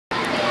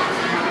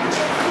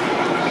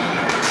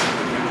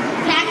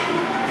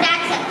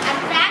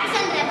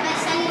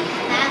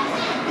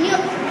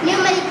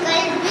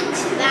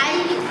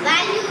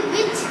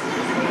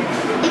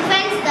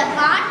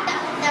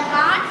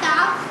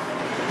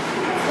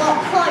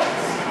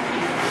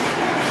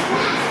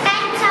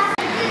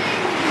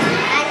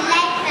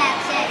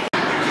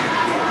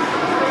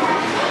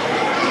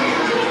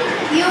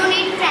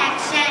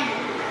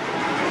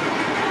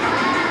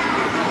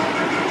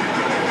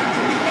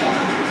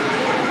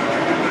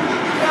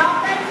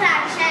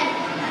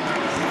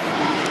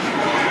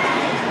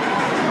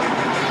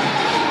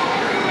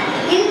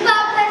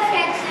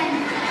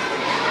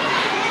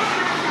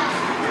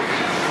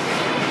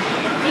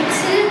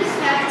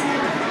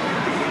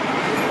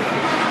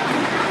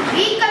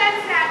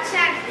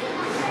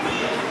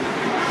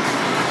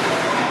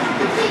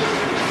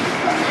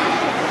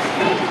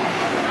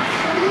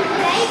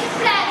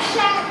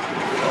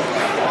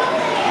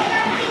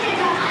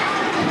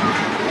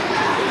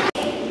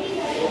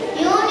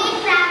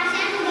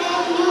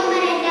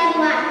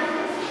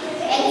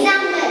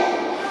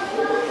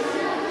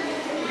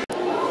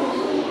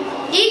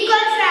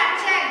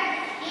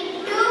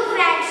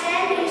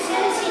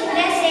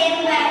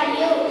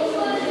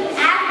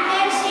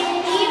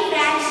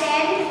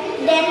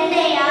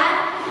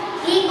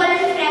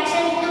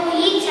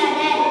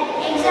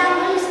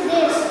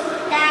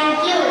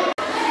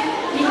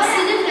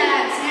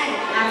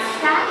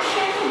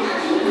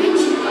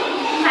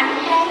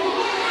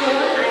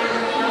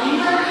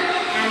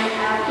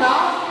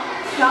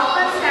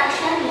Proper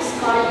fraction is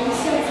called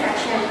decimal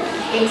fraction.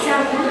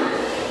 Example: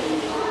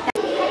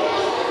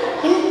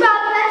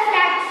 improper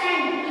fraction.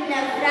 In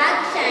a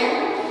fraction,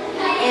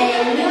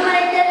 a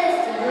numerator is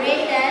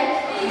greater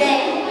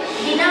than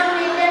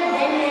denominator,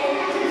 then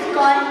it is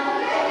called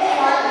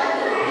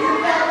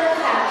improper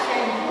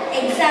fraction.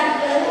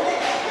 Example: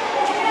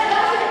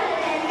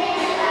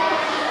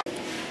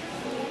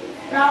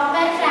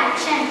 proper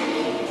fraction.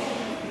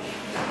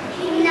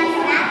 In a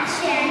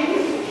fraction,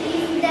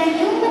 if the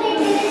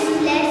numerator is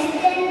less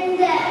than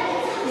the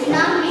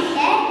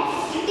denominator,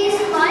 it is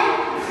called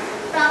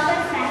proper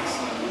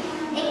fraction.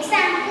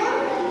 Example: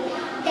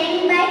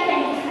 10 by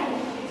 25.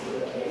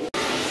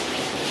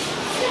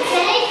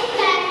 Select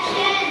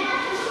fraction.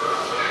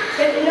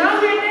 The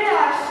denominator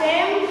are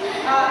same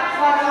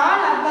for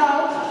all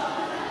above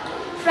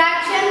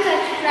fractions.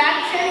 Such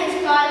fraction is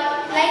called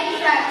like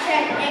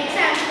fraction.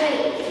 Example: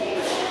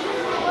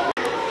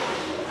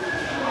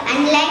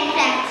 Unlike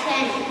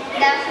fraction,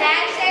 the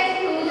fraction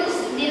whose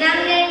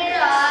denominator